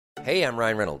Hey, I'm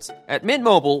Ryan Reynolds. At Mint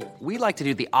Mobile, we like to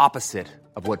do the opposite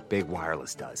of what Big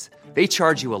Wireless does. They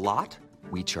charge you a lot,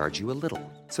 we charge you a little.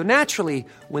 So naturally,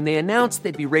 when they announced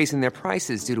they'd be raising their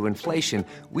prices due to inflation,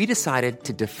 we decided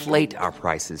to deflate our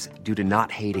prices due to not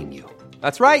hating you.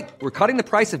 That's right. We're cutting the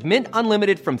price of Mint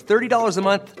Unlimited from $30 a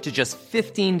month to just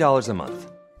 $15 a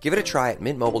month. Give it a try at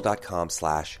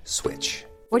mintmobile.com/switch.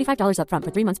 $45 up front for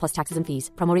 3 months plus taxes and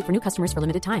fees. Promo rate for new customers for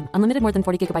limited time. Unlimited more than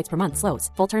 40 gigabytes per month. Slows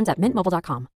full terms at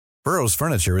mintmobile.com. Burrow's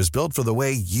furniture is built for the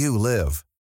way you live.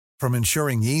 From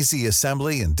ensuring easy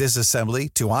assembly and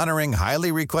disassembly to honoring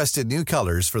highly requested new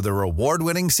colors for their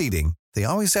award-winning seating, they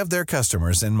always have their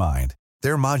customers in mind.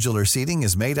 Their modular seating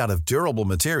is made out of durable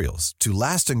materials to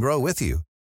last and grow with you.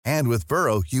 And with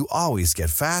Burrow, you always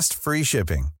get fast, free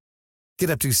shipping.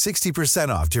 Get up to 60%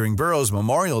 off during Burrow's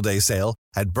Memorial Day sale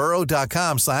at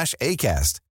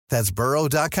burrow.com/ACAST. That's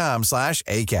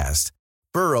burrow.com/ACAST.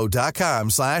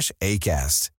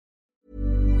 burrow.com/ACAST.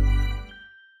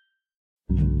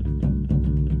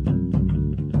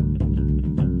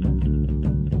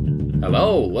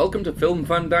 Hello, welcome to Film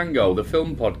Fandango, the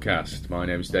film podcast. My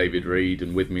name's David Reed,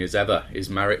 and with me as ever is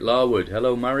Marek Larwood.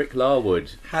 Hello, Marek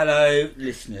Larwood. Hello,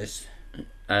 listeners.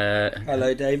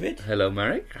 Hello, David. Hello,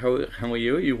 Marek. How are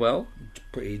you? Are you well?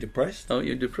 Pretty depressed. Oh,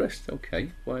 you're depressed?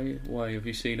 Okay. Why have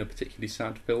you seen a particularly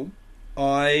sad film?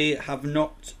 I have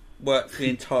not worked for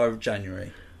the entire of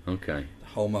January. Okay. The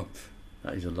whole month.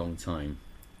 That is a long time.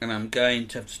 And I'm going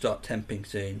to have to start temping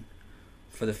soon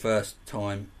for the first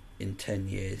time in 10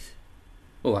 years.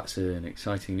 Well, that's an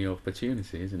exciting new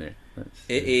opportunity, isn't it?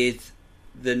 It is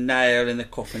the nail in the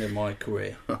coffin of my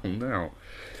career. Oh, no.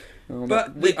 Oh,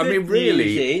 but no. I mean,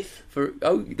 really,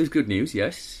 there's good news,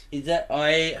 yes. Is that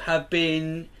I have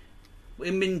been,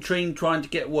 in between trying to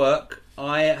get work,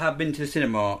 I have been to the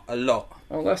cinema a lot.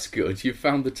 Oh, that's good. You've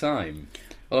found the time.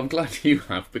 Well, I'm glad you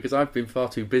have, because I've been far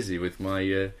too busy with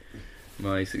my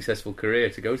my successful career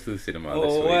to go to the cinema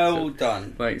this week. Well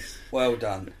done. Thanks. Well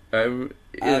done.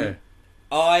 Yeah.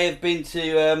 I have been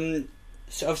to.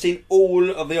 So I've seen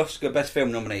all of the Oscar Best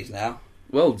Film nominees now.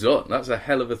 Well done. That's a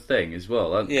hell of a thing as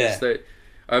well. Yeah.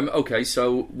 Okay,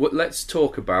 so let's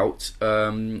talk about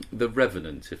The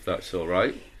Revenant, if that's all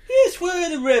right. Yes, we're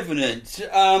The Revenant.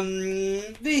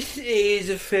 This is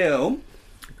a film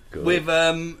with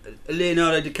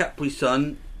Leonardo DiCaprio's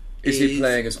son. Is he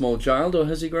playing a small child, or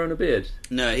has he grown a beard?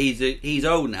 No, he's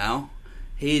old now.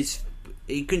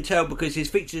 You can tell because his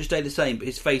features stay the same, but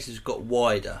his face has got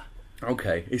wider.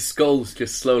 Okay, his skull's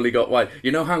just slowly got wide.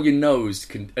 You know how your nose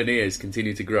and ears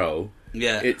continue to grow?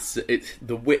 Yeah. It's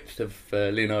the width of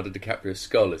Leonardo DiCaprio's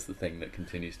skull is the thing that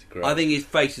continues to grow. I think his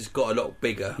face has got a lot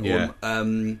bigger. Yeah.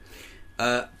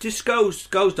 Just skulls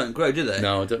don't grow, do they?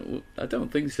 No, I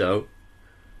don't think so.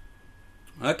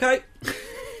 Okay.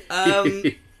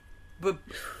 But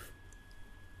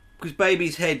because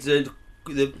babies' heads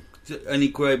only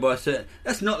grow by a certain...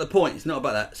 That's not the point. It's not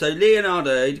about that. So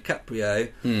Leonardo DiCaprio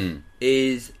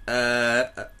is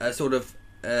a sort of...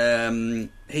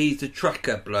 he's the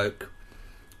tracker bloke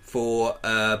for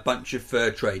a bunch of fur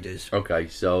traders. Okay,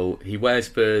 so he wears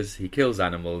furs, he kills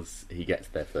animals, he gets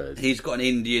their furs. He's got an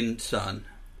Indian son.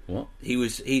 What?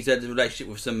 He's had a relationship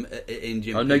with some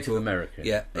Indian people. Native American.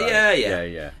 Yeah. Right.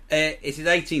 Yeah. It's in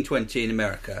 1820 in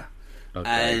America. Okay.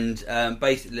 And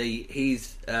basically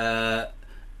he's... a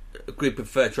group of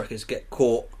fur trackers get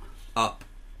caught up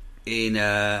in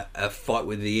a fight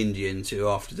with the Indians who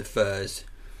are after the furs,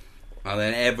 and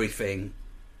then everything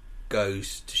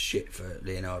goes to shit for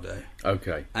Leonardo.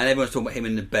 Okay. And everyone's talking about him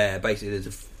and the bear. Basically, there's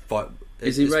a fight.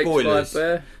 Is he raped by a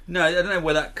bear? No, I don't know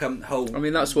where that whole... I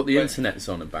mean, that's what the internet's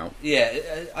on about. Yeah,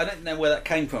 I don't know where that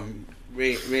came from,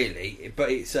 really. But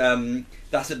it's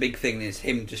that's a big thing. Is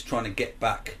him just trying to get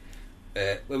back.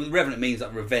 Revenant means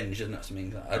like revenge, doesn't it?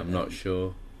 Something like, I'm not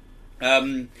sure.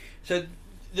 So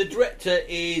the director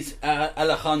is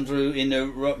Alejandro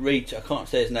Inarritu. I can't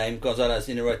say his name. Gonzalez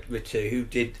Inarritu, who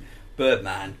did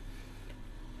Birdman.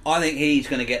 I think he's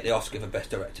going to get the Oscar for Best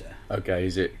Director. Okay,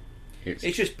 is it?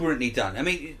 It's just brilliantly done. I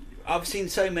mean, I've seen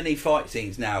so many fight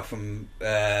scenes now from.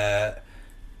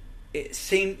 It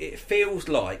feels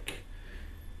like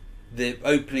the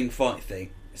opening fight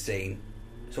scene.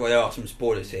 So I are some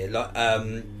spoilers here.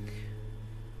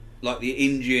 Like the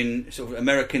Indian, sort of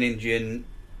American Indian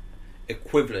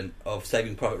equivalent of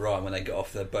Saving Private Ryan when they get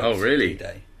off the boat. Oh, really?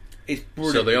 Day. It's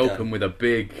brilliant. So they open with a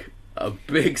big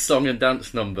song and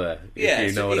dance number. Yeah,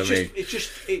 if you know what I mean.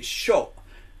 It's shot.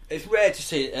 It's rare to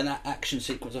see an action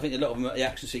sequence. I think a lot of them, the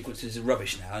action sequences are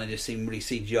rubbish now, and they just seem really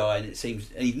CGI,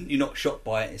 and you're not shocked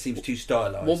by it. It seems too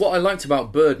stylised. Well, what I liked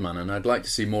about Birdman, and I'd like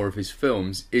to see more of his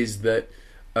films, is that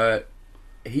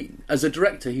he, as a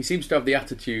director, he seems to have the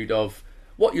attitude of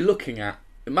what you're looking at.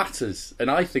 It matters, and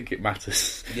I think it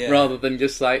matters, rather than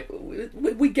just like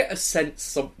we get a sense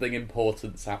something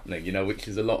important's happening, which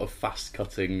is a lot of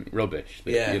fast-cutting rubbish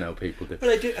that people do. But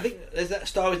I think there's that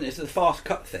style, isn't it? It's the fast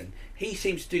cut thing. He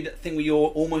seems to do that thing where you're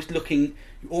almost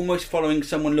following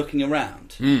someone looking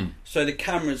around. So the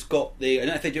camera's got I don't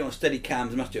know if they do it on steady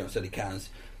cams. They must do it on steady cams.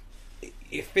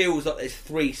 It feels like there's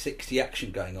 360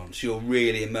 action going on, so you're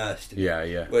really immersed in it.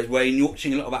 Yeah. Whereas when you're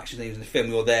watching a lot of action things in the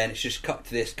film, you're there and it's just cut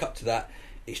to this, cut to that.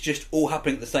 It's just all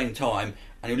happening at the same time,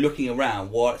 and you're looking around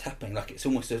while it's happening, like it's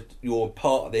almost you're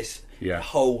part of this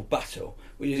whole battle,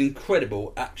 which is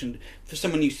incredible action for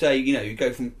someone. You say, you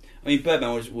go from. I mean,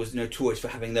 Birdman was notorious for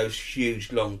having those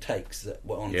huge long takes that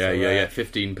were on.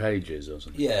 15 pages or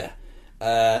something. Yeah,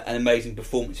 and amazing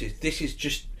performances. This is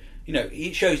just,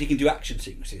 it shows he can do action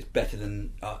sequences better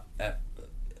than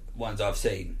ones I've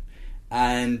seen,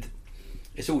 and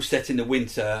it's all set in the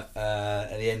winter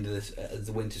at the end of this, as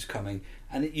the winter's coming.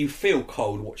 And you feel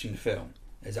cold watching the film.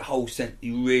 There's a whole sense,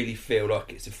 you really feel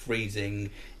like it's a freezing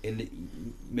in the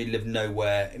middle of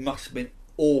nowhere. It must have been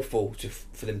awful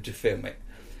for them to film it.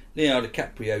 Leonardo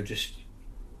DiCaprio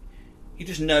you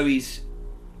just know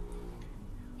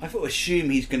I assume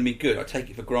he's going to be good. I take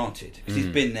it for granted because he's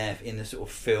been there in the sort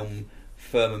of film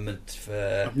firmament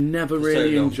for. I've never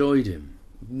really enjoyed him.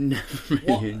 Never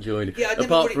really enjoyed him. Yeah,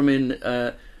 apart from in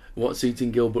What's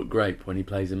Eating Gilbert Grape, when he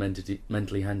plays a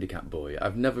mentally handicapped boy.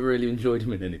 I've never really enjoyed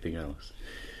him in anything else.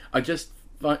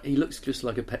 He looks just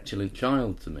like a petulant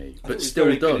child to me, but still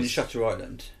does. Good in Shutter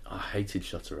Island. I hated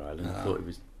Shutter Island. I thought it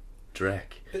was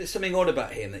dreck. But there's something odd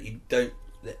about him that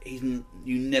you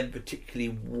never particularly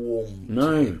warm.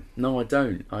 No, I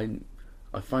don't.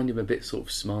 I find him a bit sort of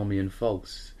smarmy and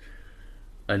false.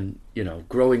 And,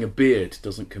 growing a beard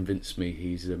doesn't convince me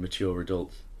he's a mature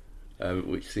adult,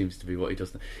 which seems to be what he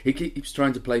does. He keeps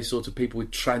trying to play sort of people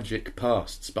with tragic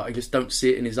pasts, but I just don't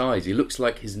see it in his eyes. He looks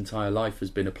like his entire life has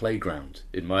been a playground,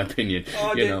 in my opinion.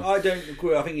 I don't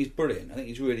agree. I think he's brilliant. I think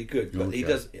he's really good. But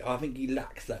I think he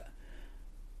lacks that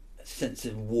sense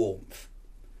of warmth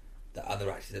that other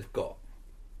actors have got.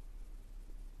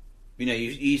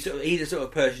 He's the sort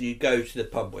of person you go to the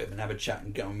pub with and have a chat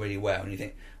and get on really well, and you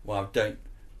think, well, I don't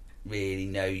really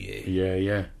know you.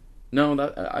 Yeah. No,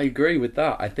 I agree with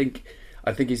that. I think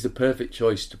he's the perfect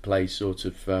choice to play sort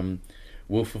of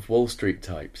Wolf of Wall Street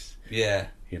types. Yeah.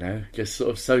 Just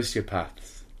sort of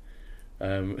sociopaths.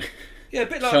 A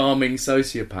bit like charming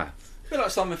sociopaths. A bit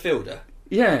like Simon Fielder.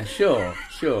 Yeah, sure.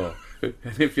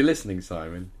 If you're listening,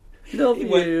 Simon, he won't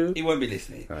be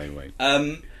listening. No, he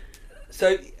won't.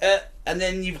 So, and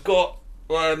then you've got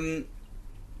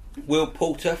Will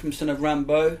Poulter from Son of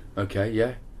Rambo. Okay,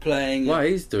 yeah. Playing. Well,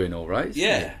 he's doing all right.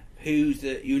 Yeah. Who's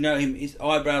him? His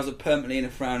eyebrows are permanently in a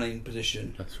frowning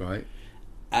position. That's right.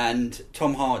 And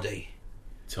Tom Hardy.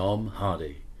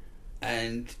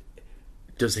 And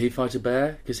does he fight a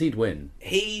bear? Because he'd win.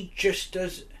 He just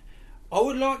does. I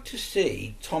would like to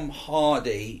see Tom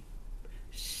Hardy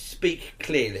speak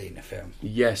clearly in the film.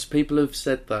 Yes, people have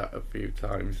said that a few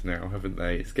times now, haven't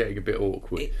they? It's getting a bit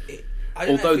awkward.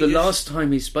 Although the last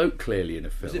time he spoke clearly in a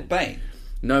film... Was it Bane?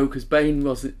 No, because Bane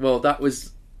wasn't... Well, that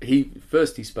was... He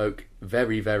spoke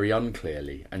very, very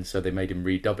unclearly, and so they made him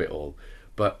redub it all.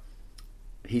 But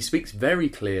he speaks very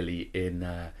clearly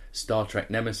in Star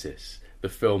Trek Nemesis, the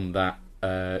film that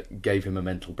gave him a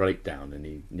mental breakdown and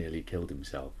he nearly killed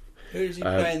himself. Who is he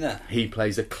playing that? He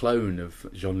plays a clone of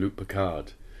Jean-Luc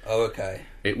Picard. Oh, okay.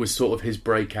 It was sort of his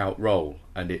breakout role,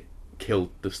 and it killed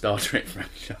the Star Trek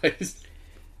franchise.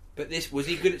 But was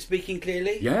he good at speaking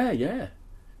clearly? Yeah,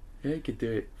 he could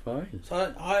do it fine.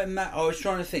 So I was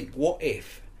trying to think, what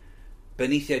if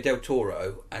Benicio del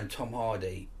Toro and Tom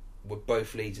Hardy were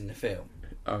both leads in the film?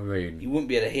 I mean... You wouldn't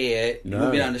be able to hear, you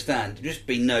wouldn't be able to understand. It'd just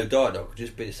be no dialogue, it'd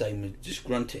just be the same as just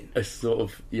grunting. A sort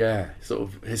of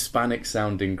Hispanic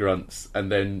sounding grunts,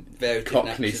 and then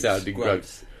Cockney sounding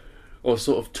grunts. Or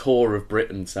sort of tour of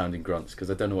Britain sounding grunts,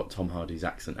 because I don't know what Tom Hardy's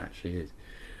accent actually is.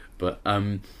 But,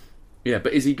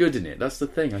 but is he good in it? That's the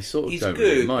thing, I sort of don't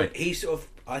really mind. But he's sort of...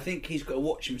 I think he's got to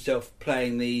watch himself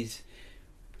playing these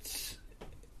sort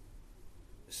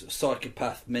of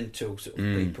psychopath, mental sort of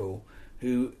people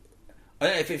who... I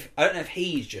don't know if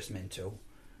he's just mental,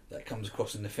 that comes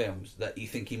across in the films, that you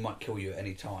think he might kill you at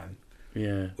any time.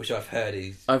 Yeah. Which I've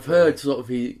heard sort of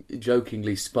he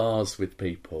jokingly spars with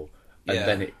people, and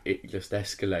then it just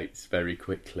escalates very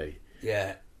quickly.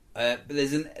 Yeah. But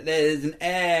there's an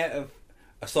air of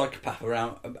a psychopath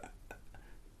around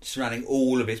surrounding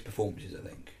all of his performances, I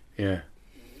think. Yeah.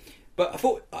 But I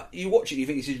thought, you watch it and you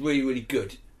think this is really, really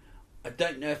good. I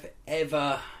don't know if it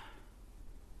ever...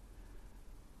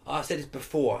 I said this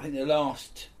before. I think the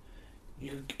last,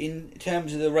 in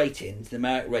terms of the ratings, the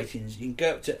merit ratings, you can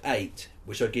go up to 8,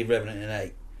 which I give Revenant an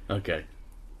 8. Okay.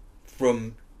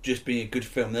 From just being a good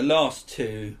film. The last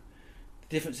two, the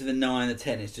difference of the 9 and the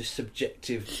 10 is just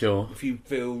subjective. Sure. If you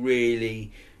feel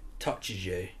really touches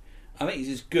you, I think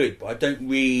it's good, but I don't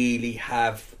really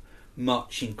have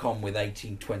much in common with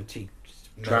 1820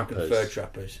 American Fur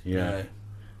Trappers. Yeah.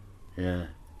 No. Yeah.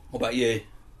 What about you?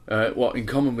 What in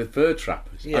common with Fur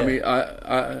Trappers? Yeah. I mean,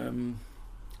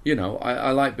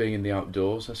 I like being in the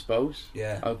outdoors, I suppose.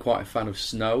 Yeah. I'm quite a fan of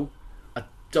snow. I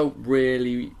don't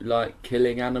really like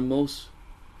killing animals.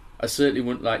 I certainly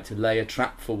wouldn't like to lay a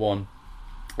trap for one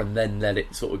and then let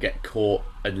it sort of get caught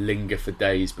and linger for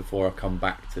days before I come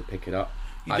back to pick it up.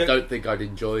 I don't think I'd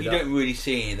enjoy that. You don't really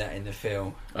see any of that in the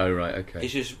film. Oh, right, okay.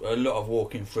 It's just a lot of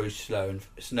walking through snow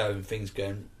and things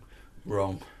going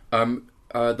wrong.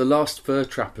 The last Fur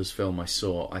Trappers film I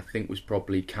saw, I think, was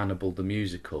probably Cannibal the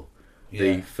Musical.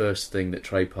 Yeah. The first thing that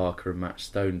Trey Parker and Matt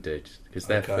Stone did. Because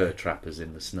they're Okay. fur trappers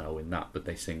in the snow in that, but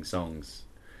they sing songs.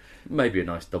 Maybe a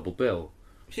nice double bill.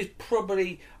 This is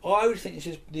probably, I would think this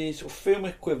is the sort of film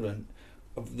equivalent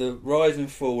of the rise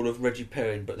and fall of Reggie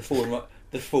Perrin, but the full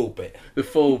bit. The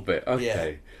full bit,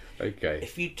 okay. Yeah. Okay.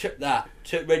 If you took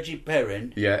Reggie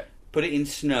Perrin, Yeah. put it in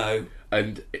snow,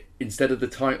 And instead of the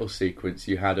title sequence,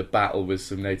 you had a battle with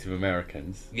some Native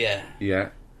Americans. yeah. Yeah.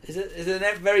 It's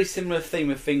a very similar theme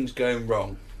of things going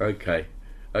wrong. Okay.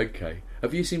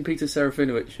 Have you seen Peter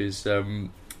Serafinovich's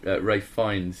Ralph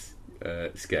Fiennes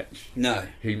sketch? No.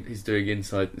 He's doing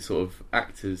inside sort of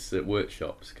actors at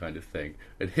workshops kind of thing,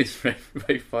 and his Ralph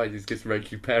Fiennes is just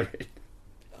Reggie Perrin.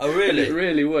 Oh, And really? it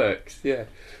really works, yeah.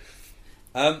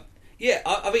 Yeah,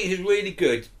 I think it's really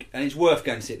good, and it's worth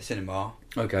going to see at the cinema.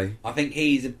 Okay. I think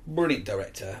he's a brilliant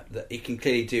director, that he can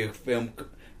clearly do a film.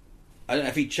 I don't know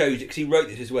if he chose it, because he wrote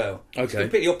this as well. It's Okay.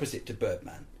 completely opposite to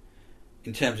Birdman,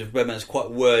 in terms of Birdman's quite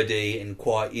wordy and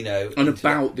quite, And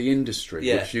about the industry,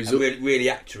 yeah, which is and really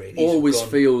actory. And he's always gone-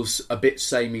 feels a bit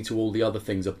samey to all the other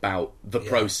things about the Yeah.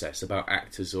 process, about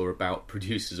actors or about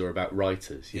producers or about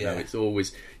writers. You know, Yeah. it's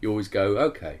always, you always go,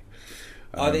 okay.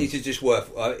 I think it's just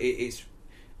worth.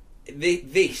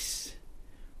 This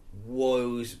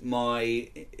was my.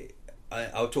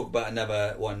 I'll talk about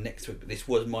another one next week, but this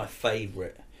was my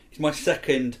favourite. It's my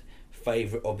second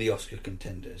favourite of the Oscar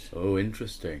contenders, Oh,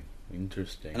 interesting. and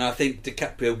I think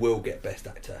DiCaprio will get Best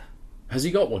Actor. Has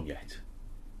he got one yet?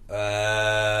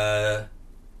 I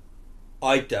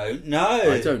don't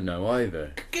know. I don't know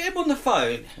either. Get him on the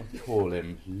phone. I'll call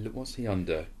him. What's he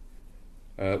under?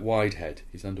 Widehead.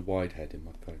 He's under Widehead in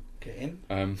my phone. Get him.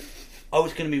 Oh,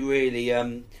 it's going to be really.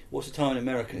 What's the time in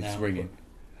America now? it's ringing.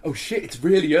 Oh shit! It's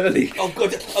really early. Oh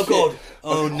god! Oh god!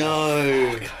 Oh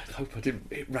no! God, I hope I didn't.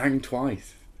 It rang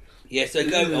twice. Yeah, so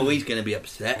go. Oh, he's going to be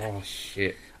upset. Oh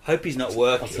shit! Hope he's not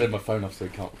working. I'll turn my phone off so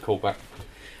he can't call back.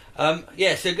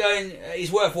 Yeah, so going.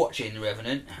 It's worth watching, The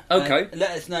Revenant. Okay.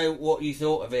 Let us know what you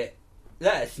thought of it.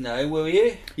 Let us know, will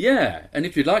you? Yeah, and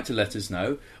if you'd like to let us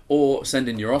know, or send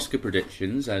in your Oscar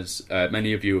predictions, as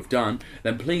many of you have done,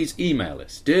 then please email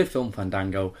us,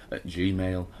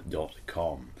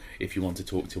 dearfilmfandango@gmail.com, if you want to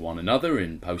talk to one another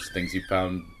and post things you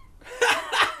found.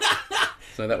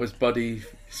 So that was Buddy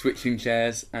switching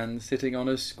chairs and sitting on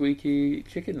a squeaky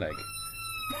chicken leg.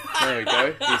 There we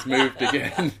go, he's moved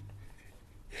again.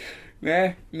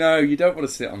 Yeah, no, you don't want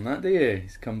to sit on that, do you?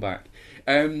 He's come back.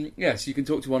 Yes, you can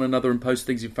talk to one another and post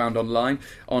things you've found online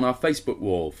on our Facebook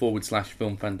wall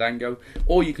 /Film Fandango,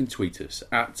 or you can tweet us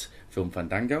at Film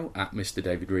Fandango, at Mr.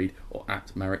 David Reed, or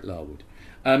at Merrick Larwood.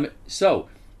 So,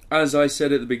 as I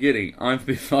said at the beginning, I've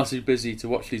been far too busy to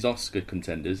watch these Oscar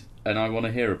contenders, and I want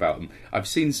to hear about them. I've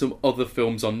seen some other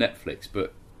films on Netflix,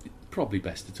 but probably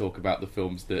best to talk about the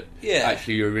films that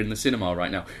actually are in the cinema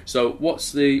right now. So,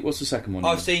 what's the second one?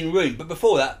 I've seen Room, but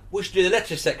before that, we should do the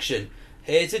letter section.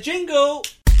 Here's a jingle.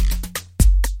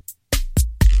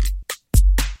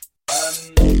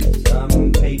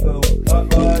 Some people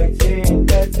like writing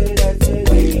letters,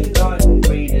 we like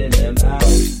reading them out.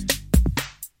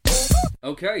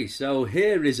 Okay, so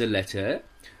here is a letter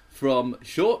from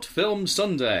Short Film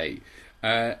Sunday.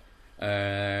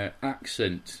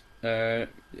 Accent. She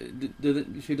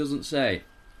doesn't say.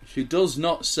 She does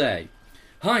not say.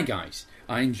 Hi guys,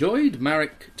 I enjoyed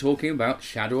Marek talking about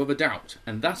Shadow of a Doubt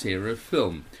and that era of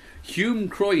film. Hume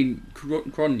Cronyn? The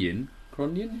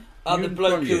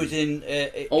bloke who was in...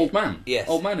 Old Man. Yes.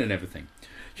 Old Man and everything.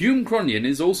 Hume Cronyn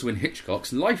is also in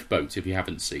Hitchcock's Lifeboat, if you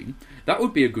haven't seen. That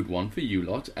would be a good one for you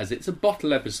lot, as it's a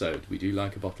bottle episode. We do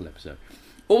like a bottle episode.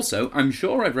 Also, I'm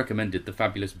sure I've recommended the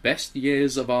fabulous Best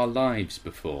Years of Our Lives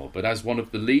before, but as one of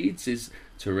the leads is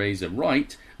Teresa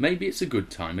Wright, maybe it's a good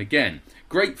time again.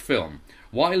 Great film.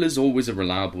 Wyler's always a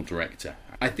reliable director.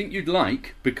 I think you'd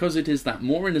like, because it is that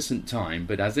more innocent time,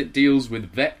 but as it deals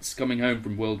with vets coming home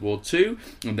from World War II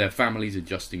and their families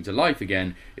adjusting to life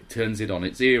again, it turns it on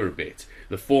its ear a bit.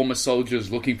 The former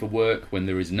soldiers looking for work when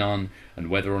there is none, and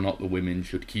whether or not the women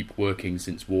should keep working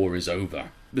since war is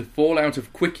over. The fallout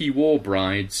of quickie war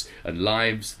brides and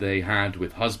lives they had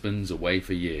with husbands away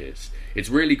for years. It's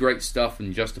really great stuff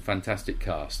and just a fantastic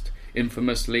cast.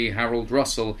 Infamously, Harold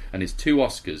Russell and his 2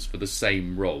 Oscars for the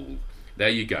same role. There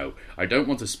you go. I don't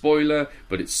want a spoiler,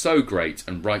 but it's so great,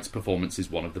 and Wright's performance is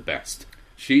one of the best.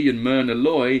 She and Myrna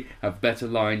Loy have better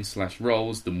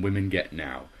lines/roles than women get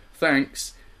now.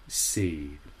 Thanks,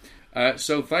 C.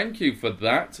 So thank you for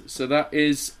that. So that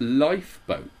is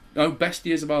Lifeboat. Oh, Best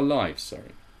Years of Our Lives,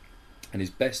 sorry. And his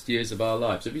Best Years of Our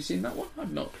Lives. Have you seen that one?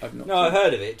 I've not. No, I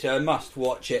heard of it. I must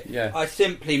watch it. Yeah. I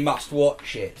simply must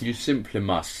watch it. You simply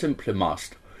must. Who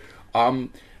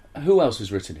else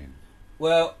has written in?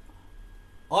 Well,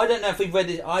 I don't know if we've read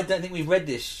this. I don't think we've read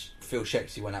this Phil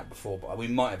Shakespeare one out before, but we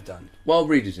might have done. Well,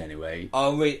 read it anyway.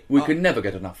 I'll read. We can never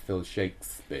get enough Phil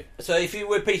Shakespeare. So if you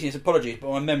were repeating this, apologies, but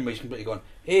my memory's completely gone.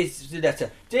 Here's the letter.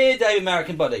 Dear David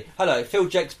American Buddy, hello, Phil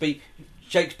Shakespeare,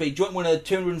 joint winner of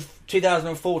the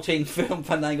 2014 Film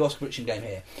Fandango Oscar prediction game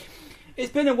here.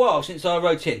 It's been a while since I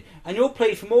wrote in, and your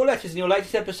plea for more letters in your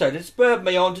latest episode has spurred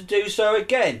me on to do so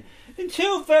again.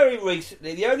 Until very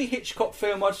recently, the only Hitchcock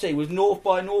film I'd seen was North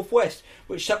by Northwest,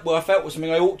 which I felt was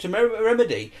something I ought to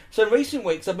remedy. So in recent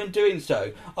weeks I've been doing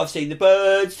so. I've seen The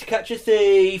Birds, To Catch a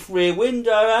Thief, Rear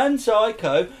Window and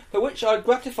Psycho, for which I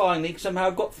gratifyingly somehow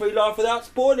got through life without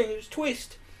spoiling its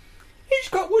twist.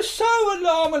 Hitchcock was so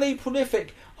alarmingly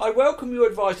prolific. I welcome your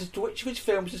advice as to which of his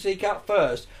films to seek out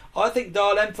first. I think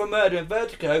Dial M for Murder and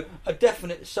Vertigo are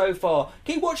definite so far.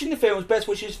 Keep watching the films. Best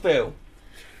wishes, Phil.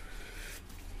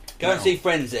 Go and see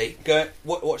Frenzy. Go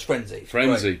watch Frenzy.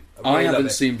 Frenzy. I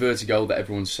haven't seen Vertigo that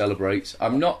everyone celebrates.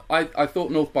 I thought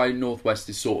North by Northwest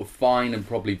is sort of fine and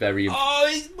probably very. Oh,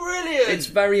 it's brilliant! It's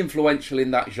very influential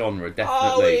in that genre,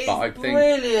 definitely. Oh, it's but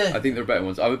brilliant. I think there are better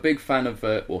ones. I'm a big fan of.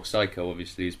 Psycho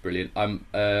obviously is brilliant.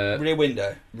 Rear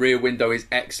Window. Rear Window is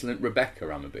excellent.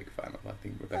 Rebecca, I'm a big fan of. I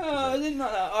think Rebecca. I didn't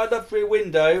like that. I love Rear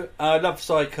Window. I love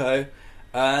Psycho,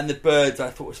 and The Birds. I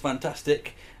thought was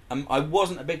fantastic. I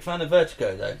wasn't a big fan of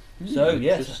Vertigo though, so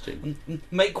yes,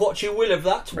 make what you will of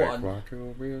that one.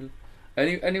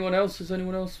 Anyone else? Has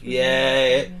anyone else?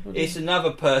 Yeah, it's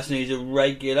another person who's a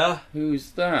regular.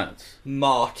 Who's that?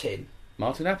 Martin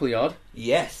Appleyard.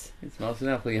 Yes, it's Martin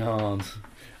Appleyard.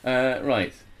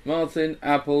 Right, Martin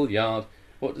Appleyard.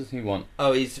 What does he want?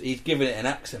 Oh, he's given it an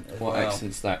accent as well. What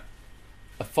accent's that?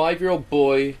 A 5-year-old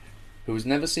boy who has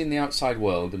never seen the outside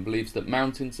world and believes that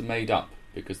mountains are made up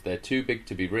because they're too big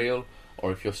to be real,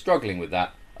 or if you're struggling with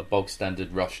that, a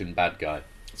bog-standard Russian bad guy.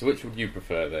 So which would you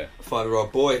prefer there?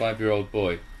 5-year-old boy. 5-year-old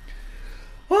boy.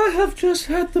 I have just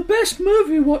had the best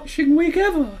movie watching week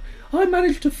ever. I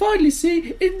managed to finally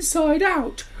see Inside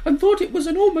Out and thought it was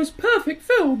an almost perfect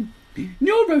film.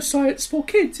 Neuroscience for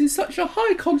kids is such a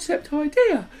high concept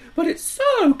idea, but it's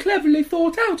so cleverly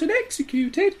thought out and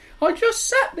executed. I just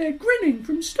sat there grinning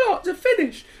from start to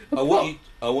finish. I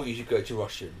want you to go to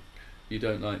Russian. You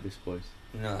don't like this voice?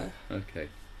 No. Okay.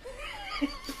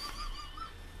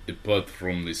 Apart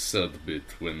from the sad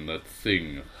bit when that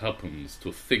thing happens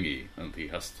to Thingy and he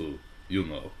has to,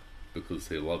 because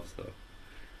he loves her.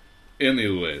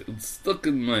 Anyway, it's stuck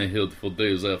in my head for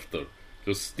days after,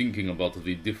 just thinking about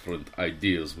the different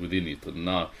ideas within it, and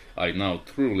I now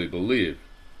truly believe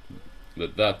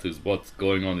that is what's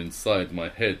going on inside my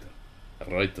head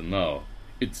right now.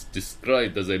 It's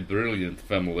described as a brilliant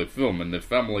family film, and the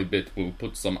family bit will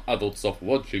put some adults off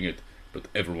watching it, but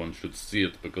everyone should see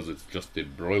it because it's just a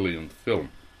brilliant film.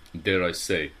 Dare I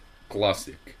say,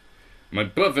 classic. My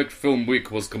perfect film week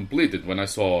was completed when I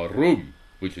saw Room,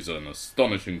 which is an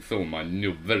astonishing film I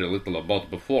knew very little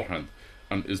about beforehand,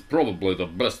 and is probably the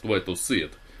best way to see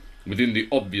it. Within the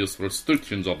obvious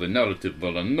restrictions of the narrative,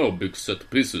 there are no big set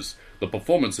pieces. The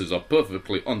performances are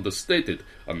perfectly understated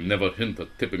and never hint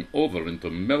at tipping over into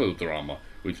melodrama,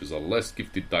 which is a less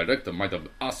gifted director might have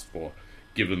asked for,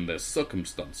 given their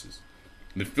circumstances.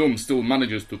 The film still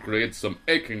manages to create some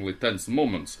achingly tense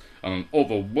moments and an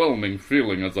overwhelming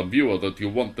feeling as a viewer that you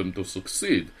want them to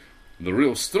succeed. The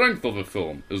real strength of the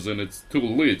film is in its 2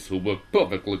 leads who work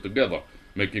perfectly together,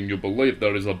 making you believe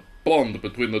there is a bond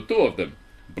between the 2 of them.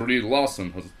 Brie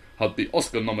Larson has had the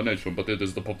Oscar nomination, but it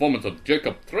is the performance of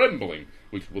Jacob Trembling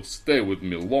which will stay with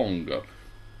me longer.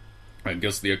 I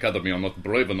guess the Academy are not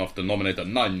brave enough to nominate a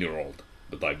 9-year-old.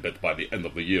 but I bet by the end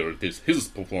of the year it is his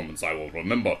performance I will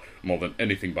remember more than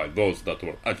anything by those that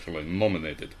were actually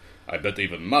nominated. I bet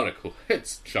even Marek, who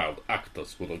hates child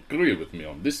actors, will agree with me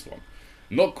on this one.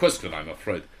 No question, I'm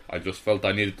afraid. I just felt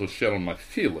I needed to share my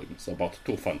feelings about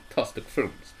two fantastic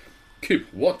films.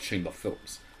 Keep watching the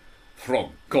films.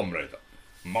 From Comrade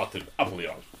Martin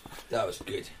Appleyard. That was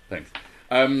good. Thanks.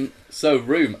 So,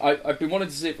 Room. I've been wanting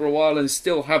to see it for a while and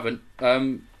still haven't.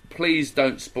 Please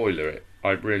don't spoiler it.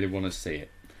 I really want to see it.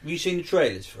 Have you seen the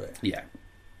trailers for it? Yeah.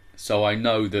 So I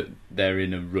know that they're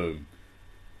in a room.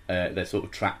 They're sort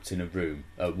of trapped in a room,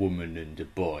 a woman and a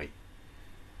boy.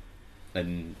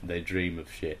 And they dream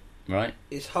of shit, right?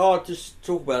 It's hard to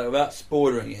talk about it without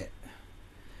spoiling it.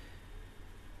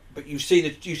 But you've seen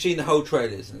the whole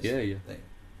trailers and Yeah. thing.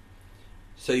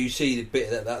 So you see the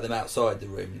bit about them outside the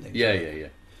room and things. Yeah.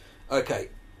 Okay.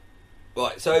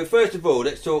 Right, so first of all,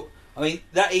 let's talk... I mean,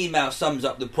 that email sums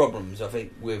up the problems, I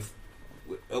think, with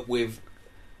the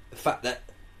fact that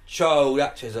child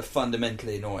actors are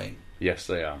fundamentally annoying. Yes,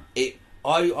 they are.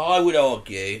 I would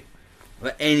argue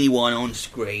that anyone on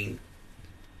screen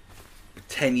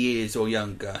 10 years or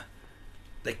younger,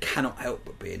 they cannot help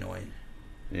but be annoying.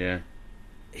 Yeah.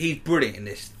 He's brilliant in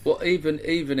this. Well, even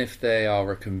if they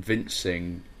are a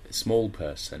convincing small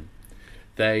person,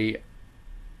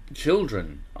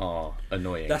 children are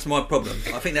annoying. That's my problem.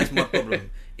 I think that's my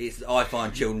problem. Is that I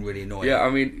find children really annoying. Yeah, I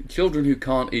mean, children who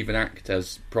can't even act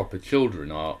as proper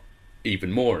children are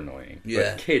even more annoying.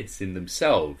 Yeah. But kids in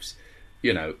themselves,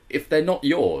 you know, if they're not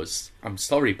yours, I'm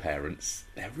sorry, parents,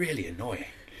 they're really annoying.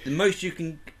 The most you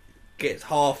can get is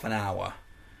half an hour.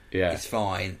 Yeah. It's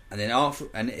fine, and then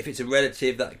if it's a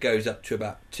relative, that goes up to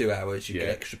about 2 hours. You get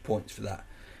extra points for that.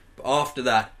 But after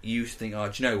that, you think, "Oh,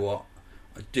 do you know what?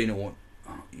 I do not want.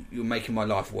 You're making my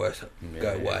life worse.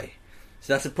 Go away."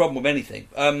 So that's the problem with anything.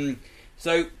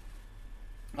 So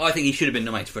I think he should have been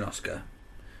nominated for an Oscar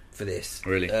for this.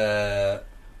 Really?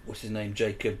 What's his name?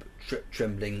 Jacob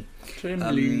Trembling.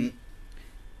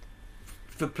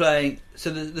 For playing. So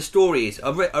the story is,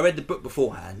 I read the book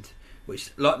beforehand,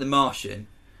 which, like The Martian.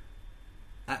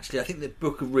 Actually, I think the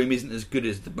Book of Room isn't as good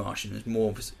as The Martian. It's more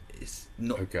of it's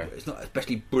not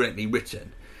especially brilliantly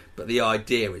written, but the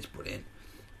idea is brilliant.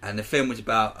 And the film was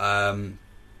about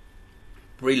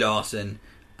Brie Larson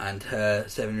and her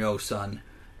 7-year-old son,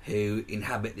 who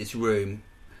inhabit this room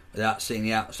without seeing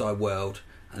the outside world.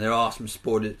 And there are some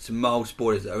mild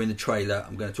spoilers that are in the trailer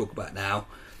I'm going to talk about now,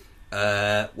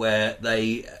 where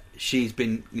she's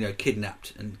been,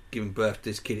 kidnapped and given birth to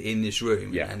this kid in this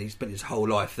room, and he's spent his whole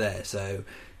life there. So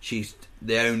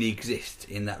they only exist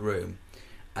in that room,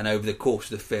 and over the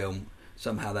course of the film,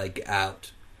 somehow they get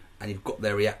out, and you've got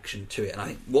their reaction to it. And I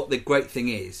think what the great thing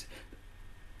is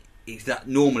that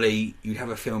normally you'd have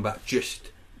a film about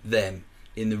just them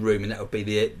in the room, and that would be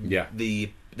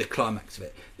the climax of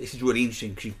it. This is really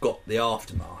interesting because you've got the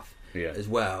aftermath as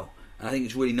well, and I think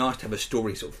it's really nice to have a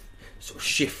story sort of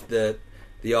shift the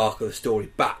arc of the story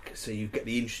back, so you get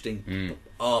the interesting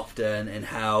after and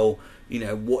how,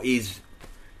 what is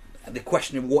the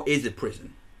question of what is a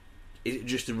prison? Is it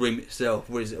just a room itself,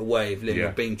 or is it a way of living,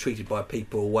 or being treated by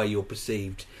people, a way you're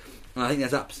perceived? And I think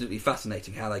that's absolutely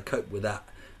fascinating how they cope with that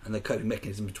and the coping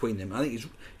mechanism between them. I think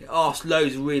it asks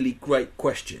loads of really great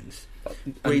questions.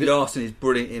 Brie Larson is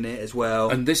brilliant in it as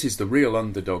well. And this is the real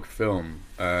underdog film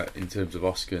in terms of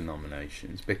Oscar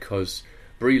nominations, because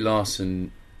Brie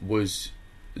Larson was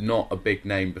not a big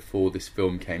name before this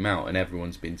film came out, and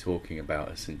everyone's been talking about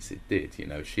her since it did.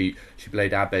 She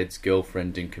played Abed's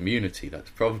girlfriend in Community. That's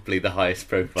probably the highest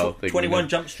profile thing. 21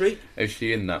 Jump Street. Is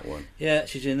she in that one? Yeah,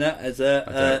 she's in that as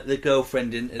the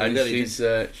girlfriend in. And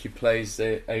she plays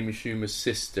Amy Schumer's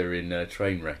sister in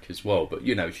Trainwreck as well. But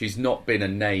she's not been a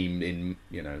name in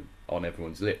on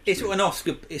everyone's lips. It's an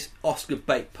Oscar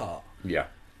bait part. Yeah,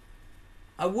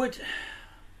 I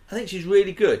think she's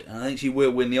really good, and I think she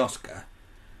will win the Oscar.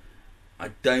 I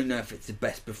don't know if it's the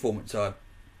best performance I've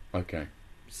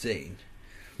seen.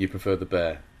 You prefer the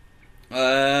Bear?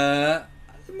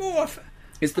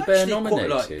 Is the Bear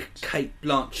nominated? Quite like Cate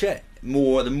Blanchett.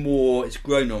 The more it's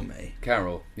grown on me.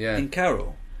 Carol, yeah. In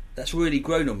Carol, that's really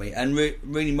grown on me. And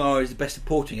Rooney Mara is the best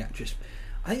supporting actress.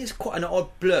 I think it's quite an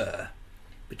odd blur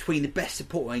between the best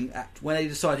supporting actor when they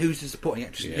decide who's the supporting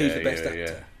actress and who's the best actor.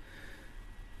 Yeah.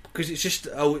 Because it's just,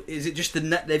 is it just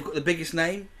they've got the biggest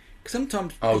name?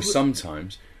 Sometimes.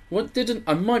 Sometimes.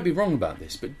 I might be wrong about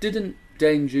this, but didn't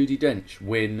Dame Judi Dench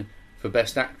win for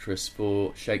Best Actress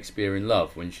for Shakespeare in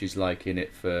Love when she's in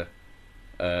it for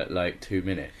 2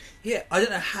 minutes? Yeah, I don't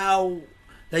know how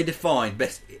they define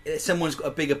best. Someone's got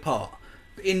a bigger part.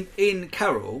 But in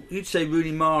Carol, you'd say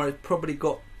Rooney Mara has probably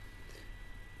got.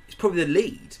 It's probably the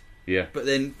lead. Yeah. But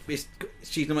then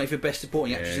she's nominated for Best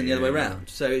Supporting Actress and the other way around.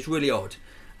 So it's really odd.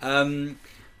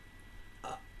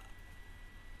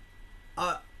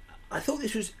 I thought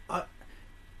this was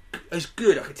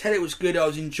good. I could tell it was good. I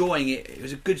was enjoying it. It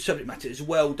was a good subject matter. It was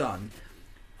well done.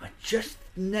 I just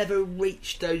never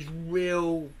reached those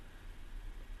real...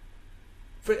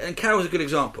 And Carol's a good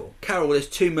example. Carol, there's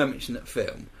 2 moments in that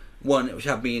film. One which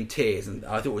had me in tears and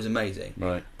I thought was amazing.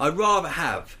 Right. I'd rather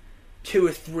have 2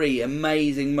 or 3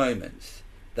 amazing moments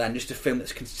than just a film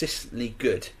that's consistently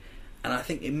good. And I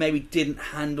think it maybe didn't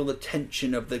handle the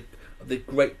tension of the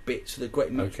great bits, the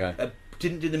great moments. Okay.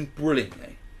 Didn't do them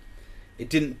brilliantly. It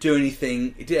didn't do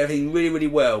anything. It did everything really, really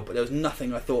well, but there was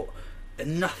nothing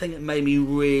that made me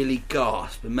really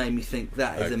gasp and made me think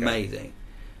that is amazing.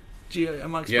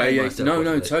 Am I explaining myself?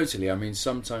 No, totally. I mean,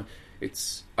 sometimes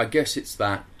I guess it's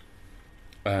that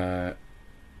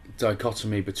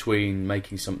dichotomy between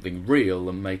making something real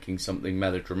and making something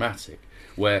melodramatic,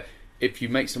 where if you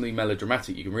make something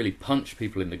melodramatic, you can really punch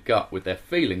people in the gut with their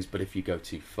feelings, but if you go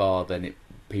too far, then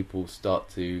people start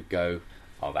to go,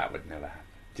 oh, that would never happen.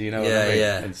 Do you know what I mean?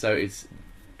 Yeah. And so it's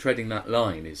treading that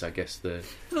line is, I guess, the...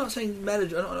 I'm not saying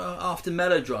after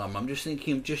melodrama. I'm just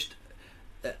thinking of just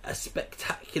a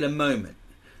spectacular moment.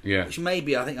 Yeah. Which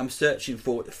maybe I think I'm searching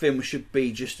for. The film should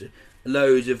be just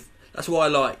loads of... That's why I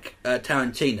like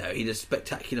Tarantino. He does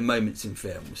spectacular moments in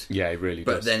films. Yeah, he really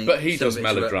does. But he does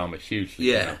melodrama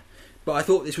hugely. Yeah. You know? But I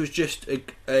thought this was just I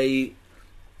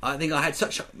think I had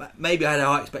maybe I had a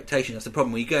high expectation. That's the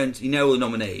problem. When you go and you know all the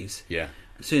nominees. Yeah.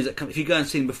 As soon as that comes, if you go and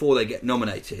see them before they get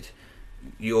nominated,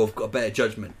 you've got a better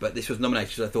judgment. But this was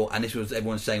nominated, so I thought, and this was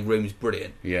everyone saying Room's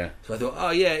brilliant. Yeah. So I thought,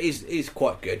 oh yeah, it is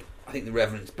quite good. I think The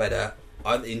Revenant's better.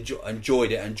 I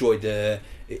enjoyed it. I enjoyed the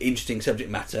interesting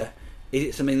subject matter. Is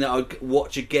it something that I'd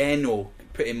watch again or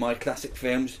put in my classic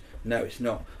films? No, it's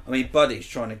not. I mean, Buddy's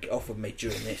trying to get off of me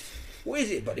during this. What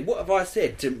is it, Buddy? What have I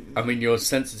said? I mean, your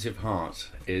sensitive heart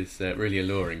is really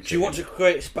alluring. Do you want to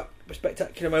create a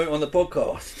spectacular moment on the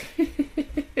podcast?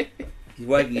 He's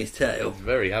wagging his tail. He's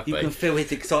very happy. You can feel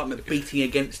his excitement beating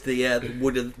against the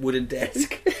wooden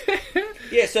desk.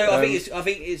 Yeah, so I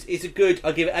think it's a good.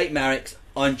 I'll give it 8 Mareks.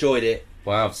 I enjoyed it.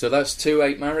 Wow, so that's 2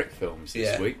 8 Marek films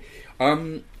this week.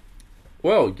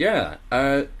 Well, yeah.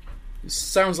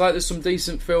 Sounds like there's some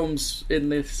decent films in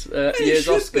this year's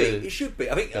Oscar. It should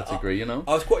be. I think category, you know.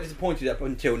 I was quite disappointed up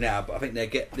until now, but I think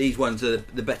these ones are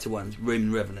the better ones. Room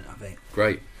and Revenant, I think.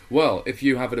 Great. Well, if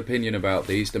you have an opinion about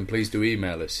these, then please do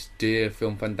email us.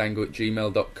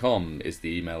 dearfilmfandango@gmail.com is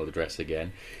the email address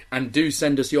again. And do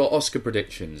send us your Oscar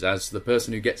predictions, as the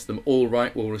person who gets them all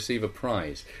right will receive a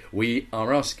prize. We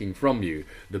are asking from you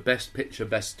the best picture,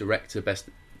 best director, best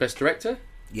director?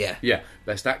 Yeah. Yeah.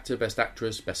 Best actor, best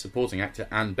actress, best supporting actor,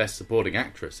 and best supporting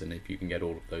actress. And if you can get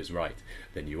all of those right,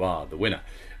 then you are the winner.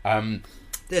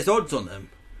 There's odds on them.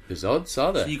 There's odds,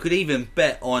 are there? So you could even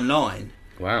bet online.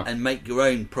 Wow. And make your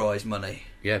own prize money.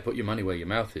 Yeah, put your money where your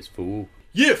mouth is, fool.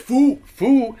 Yeah, fool!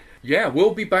 Fool! Yeah,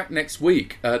 we'll be back next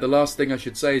week. The last thing I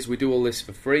should say is we do all this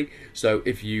for free. So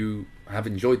if you have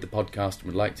enjoyed the podcast and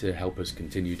would like to help us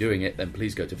continue doing it, then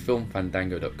please go to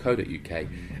filmfandango.co.uk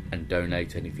and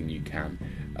donate anything you can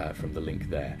from the link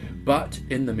there. But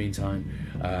in the meantime,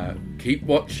 keep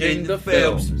watching the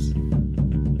films.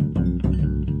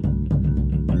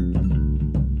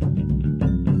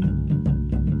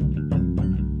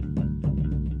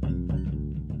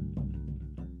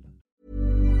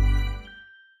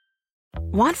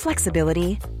 Want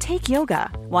flexibility? Take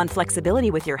yoga. Want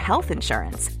flexibility with your health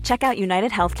insurance? Check out United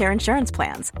Healthcare Insurance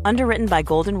Plans. Underwritten by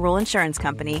Golden Rule Insurance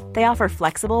Company, they offer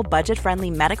flexible, budget-friendly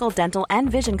medical, dental, and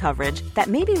vision coverage that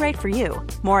may be right for you.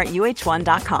 More at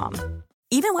UH1.com.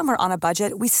 Even when we're on a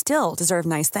budget, we still deserve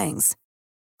nice things.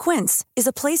 Quince is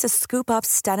a place to scoop up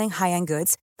stunning high-end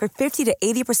goods for 50 to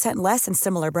 80% less than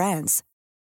similar brands.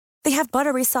 They have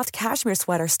buttery soft cashmere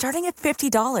sweaters starting at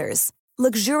 $50.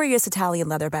 Luxurious Italian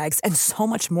leather bags, and so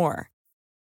much more.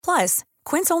 Plus,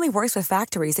 Quince only works with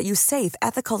factories that use safe,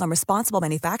 ethical, and responsible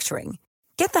manufacturing.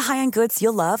 Get the high-end goods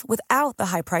you'll love without the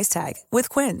high price tag with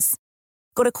Quince.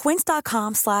 Go to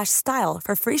quince.com/style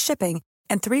for free shipping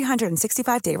and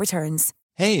 365-day returns.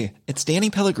 Hey, it's Danny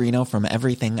Pellegrino from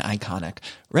Everything Iconic.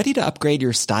 Ready to upgrade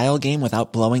your style game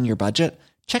without blowing your budget?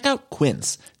 Check out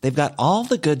Quince. They've got all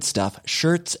the good stuff,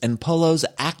 shirts and polos,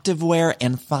 activewear,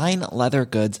 and fine leather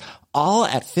goods, all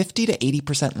at 50 to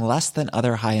 80% less than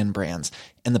other high-end brands.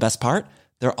 And the best part?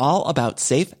 They're all about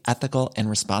safe, ethical, and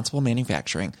responsible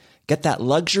manufacturing. Get that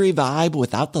luxury vibe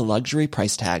without the luxury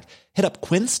price tag. Hit up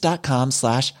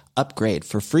quince.com/upgrade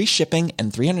for free shipping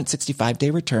and 365-day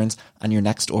returns on your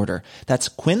next order. That's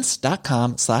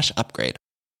quince.com/upgrade.